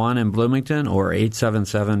 855-0811 in Bloomington or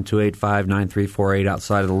 877-285-9348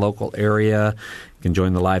 outside of the local area. You can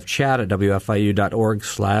join the live chat at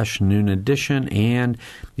wfiu.org/Noon Edition, and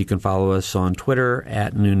you can follow us on Twitter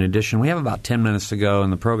at Noon Edition. We have about 10 minutes to go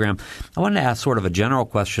in the program. I wanted to ask sort of a general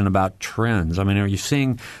question about trends. I mean, are you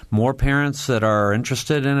seeing more parents that are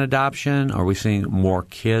interested in adoption? Are we seeing more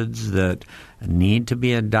kids that need to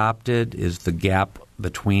be adopted? Is the gap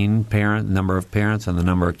between number of parents and the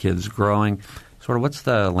number of kids growing? Sort of what's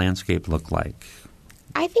the landscape look like?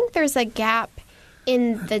 I think there's a gap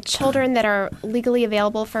in the children that are legally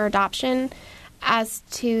available for adoption as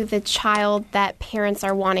to the child that parents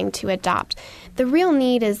are wanting to adopt. The real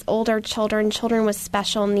need is older children, children with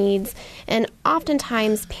special needs, and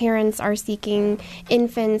oftentimes parents are seeking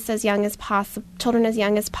infants as young as possible, children as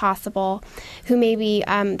young as possible, who may be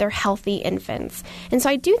they're healthy infants. And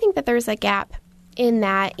so I do think that there's a gap in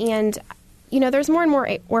that, and there's more and more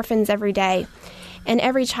orphans every day. And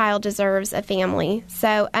every child deserves a family.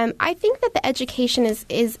 So I think that the education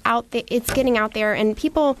is out there. It's getting out there, and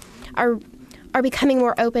people are becoming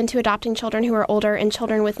more open to adopting children who are older and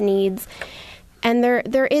children with needs. And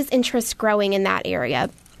there is interest growing in that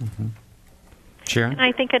area. Mm-hmm. Sharon? And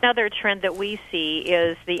I think another trend that we see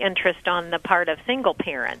is the interest on the part of single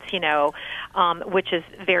parents, which is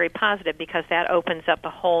very positive because that opens up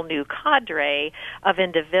a whole new cadre of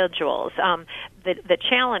individuals. The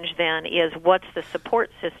challenge then is what's the support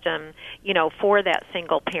system, for that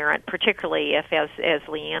single parent, particularly if, as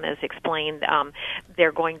Leanne has explained,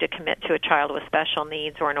 they're going to commit to a child with special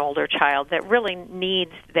needs or an older child that really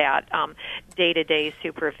needs that day-to-day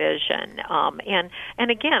supervision.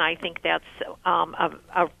 And again, I think that's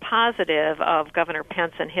a positive of Governor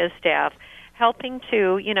Pence and his staff helping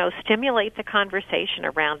to, stimulate the conversation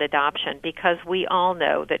around adoption, because we all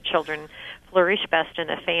know that children flourish best in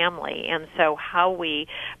a family. And so how we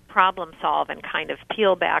problem solve and kind of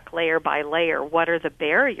peel back layer by layer what are the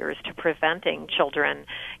barriers to preventing children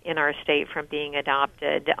in our state from being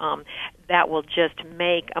adopted, that will just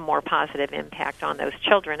make a more positive impact on those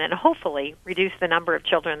children and hopefully reduce the number of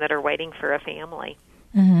children that are waiting for a family.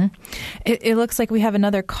 Mm-hmm. It looks like we have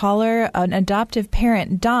another caller, an adoptive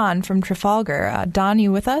parent, Don from Trafalgar. Don,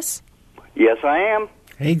 you with us? Yes, I am.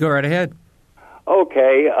 Hey, go right ahead.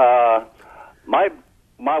 Okay.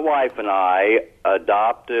 My wife and I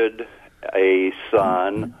adopted a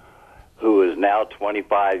son who is now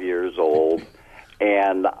 25 years old,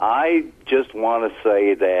 and I just want to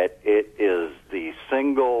say that it is the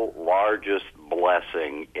single largest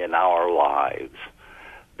blessing in our lives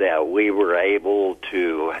that we were able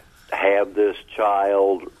to have this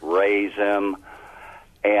child, raise him.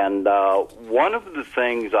 And one of the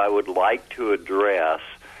things I would like to address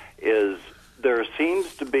is there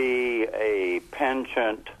seems to be a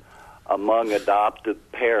penchant among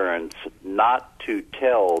adoptive parents not to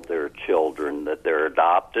tell their children that they're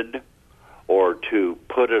adopted or to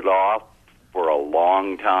put it off for a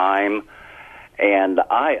long time. And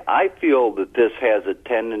I feel that this has a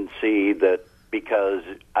tendency that because,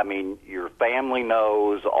 your family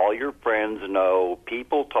knows, all your friends know,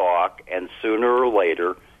 people talk, and sooner or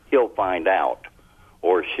later he'll find out,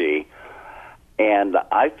 or she. And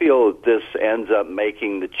I feel that this ends up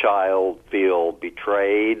making the child feel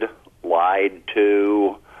betrayed, lied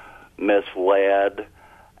to, misled,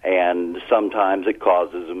 and sometimes it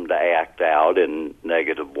causes them to act out in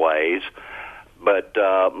negative ways. But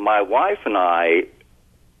my wife and I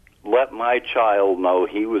let my child know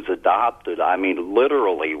he was adopted.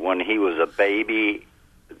 Literally, when he was a baby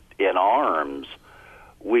in arms,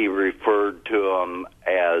 we referred to him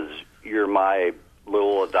as, "You're my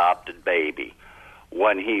little adopted baby."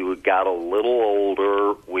 When he got a little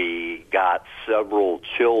older, we got several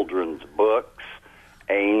children's books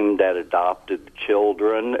aimed at adopted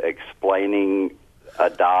children, explaining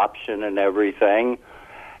adoption and everything.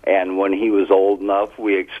 And when he was old enough,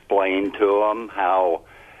 we explained to him how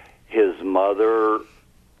his mother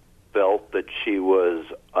felt that she was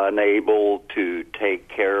unable to take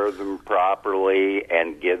care of him properly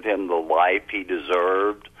and give him the life he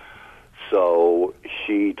deserved. So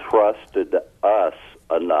she trusted us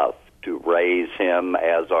enough to raise him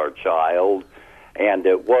as our child. And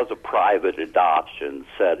it was a private adoption.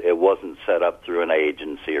 It wasn't set up through an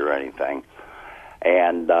agency or anything.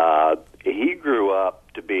 And he grew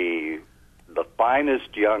up to be the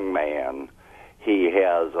finest young man. He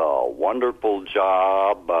has a wonderful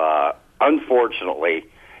job. Unfortunately,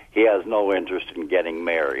 he has no interest in getting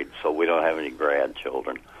married, so we don't have any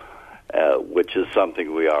grandchildren. which is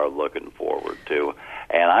something we are looking forward to.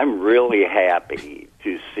 And I'm really happy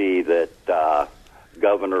to see that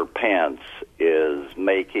Governor Pence is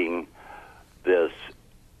making this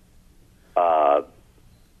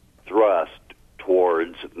thrust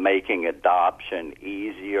towards making adoption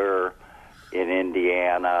easier in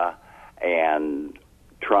Indiana and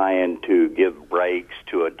trying to give breaks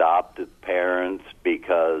to adoptive parents,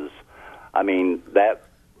 because, I mean, that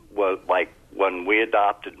was like when we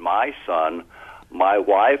adopted my son, my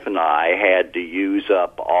wife and I had to use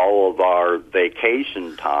up all of our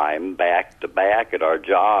vacation time back to back at our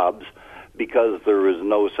jobs because there was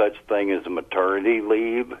no such thing as a maternity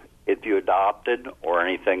leave if you adopted or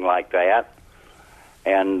anything like that.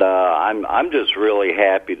 And I'm just really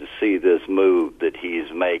happy to see this move that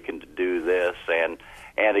he's making to do this.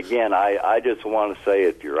 And again, I just want to say,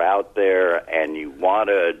 if you're out there and you want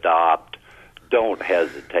to adopt, don't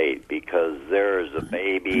hesitate, because there is a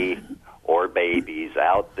baby or babies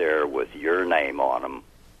out there with your name on them.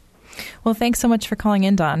 Well, thanks so much for calling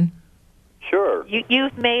in, Don. Sure.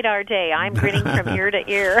 You've made our day. I'm grinning from ear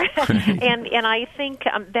to ear. and I think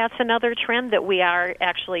that's another trend that we are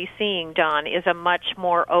actually seeing, Don, is a much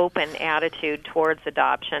more open attitude towards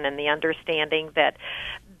adoption and the understanding that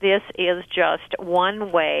this is just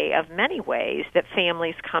one way of many ways that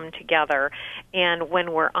families come together. And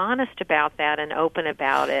when we're honest about that and open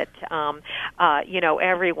about it,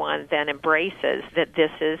 everyone then embraces that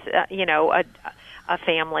this is, a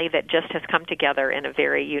family that just has come together in a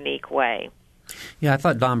very unique way. Yeah, I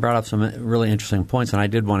thought Don brought up some really interesting points, and I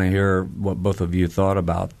did want to hear what both of you thought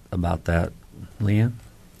about that. Leanne?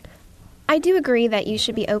 I do agree that you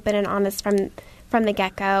should be open and honest from the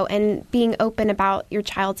get-go, and being open about your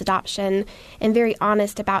child's adoption and very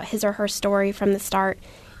honest about his or her story from the start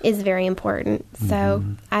is very important. So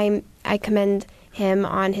I commend him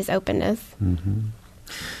on his openness. Mm-hmm.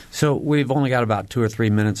 So we've only got about 2 or 3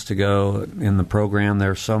 minutes to go in the program.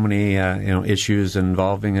 There are so many issues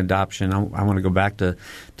involving adoption. I want to go back to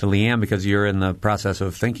Leanne, because you're in the process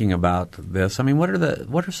of thinking about this. I mean, what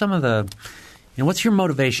are some of the what's your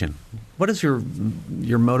motivation? What is your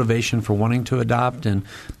motivation for wanting to adopt, and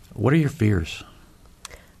what are your fears?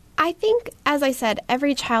 I think, as I said,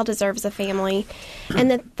 every child deserves a family.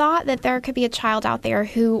 And the thought that there could be a child out there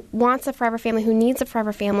who wants a forever family, who needs a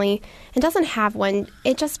forever family, and doesn't have one,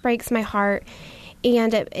 it just breaks my heart.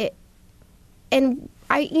 And of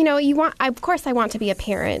course I want to be a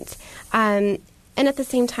parent. And at the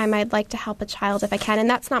same time, I'd like to help a child if I can. And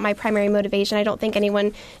that's not my primary motivation. I don't think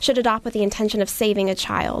anyone should adopt with the intention of saving a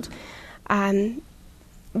child.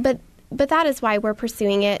 But that is why we're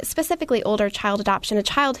pursuing it, specifically older child adoption, a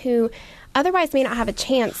child who otherwise may not have a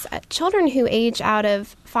chance. Children who age out of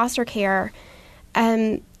foster care,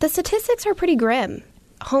 the statistics are pretty grim.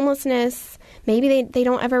 Homelessness, maybe they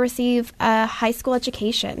don't ever receive a high school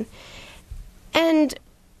education. And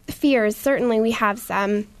fears, certainly we have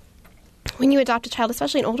some. When you adopt a child,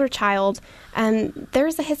 especially an older child,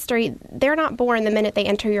 there's a history. They're not born the minute they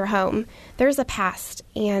enter your home. There's a past,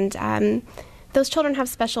 and those children have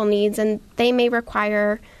special needs, and they may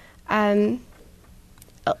require a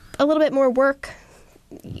little bit more work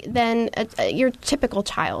than your typical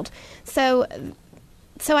child. So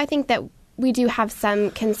I think that we do have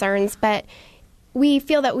some concerns, but we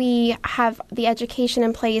feel that we have the education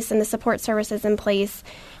in place and the support services in place,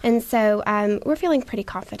 and so we're feeling pretty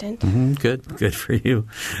confident. Mm-hmm. Good for you.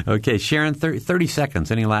 Okay, Sharon, 30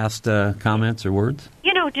 seconds. Any last comments or words?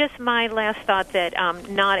 Just my last thought that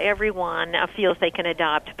not everyone feels they can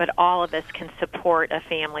adopt, but all of us can support a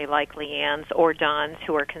family like Leanne's or Don's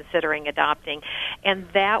who are considering adopting. And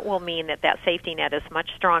that will mean that safety net is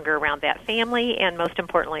much stronger around that family and, most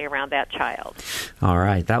importantly, around that child. All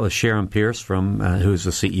right. That was Sharon Pierce, who's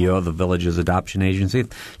the CEO of the Villages Adoption Agency.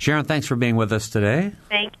 Sharon, thanks for being with us today.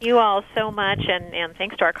 Thank you all so much, and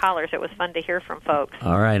thanks to our callers. It was fun to hear from folks.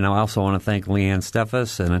 All right. And I also want to thank Leanne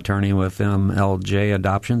Steffes, an attorney with MLJ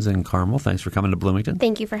Adoptions in Carmel. Thanks for coming to Bloomington.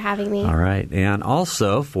 Thank you for having me. All right. And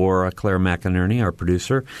also for Claire McInerney, our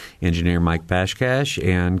producer, engineer Mike Pashkash,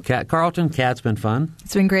 and Kat Carlton. Kat's been fun.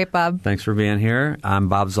 It's been great, Bob. Thanks for being here. I'm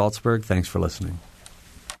Bob Zaltsberg. Thanks for listening.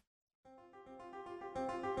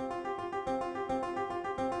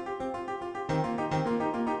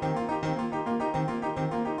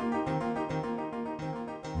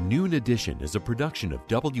 Noon Edition is a production of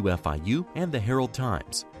WFIU and the Herald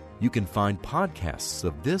Times. You can find podcasts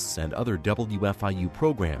of this and other WFIU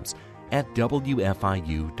programs at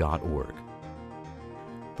WFIU.org.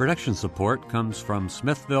 Production support comes from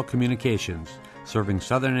Smithville Communications, serving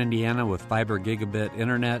southern Indiana with fiber gigabit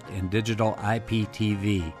internet and digital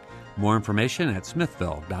IPTV. More information at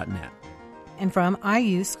smithville.net. and from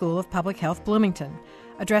IU School of Public Health Bloomington,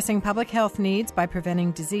 addressing public health needs by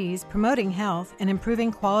preventing disease, promoting health, and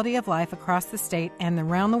improving quality of life across the state and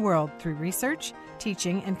around the world through research,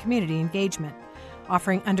 teaching, and community engagement,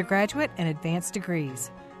 offering undergraduate and advanced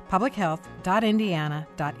degrees.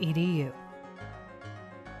 publichealth.indiana.edu.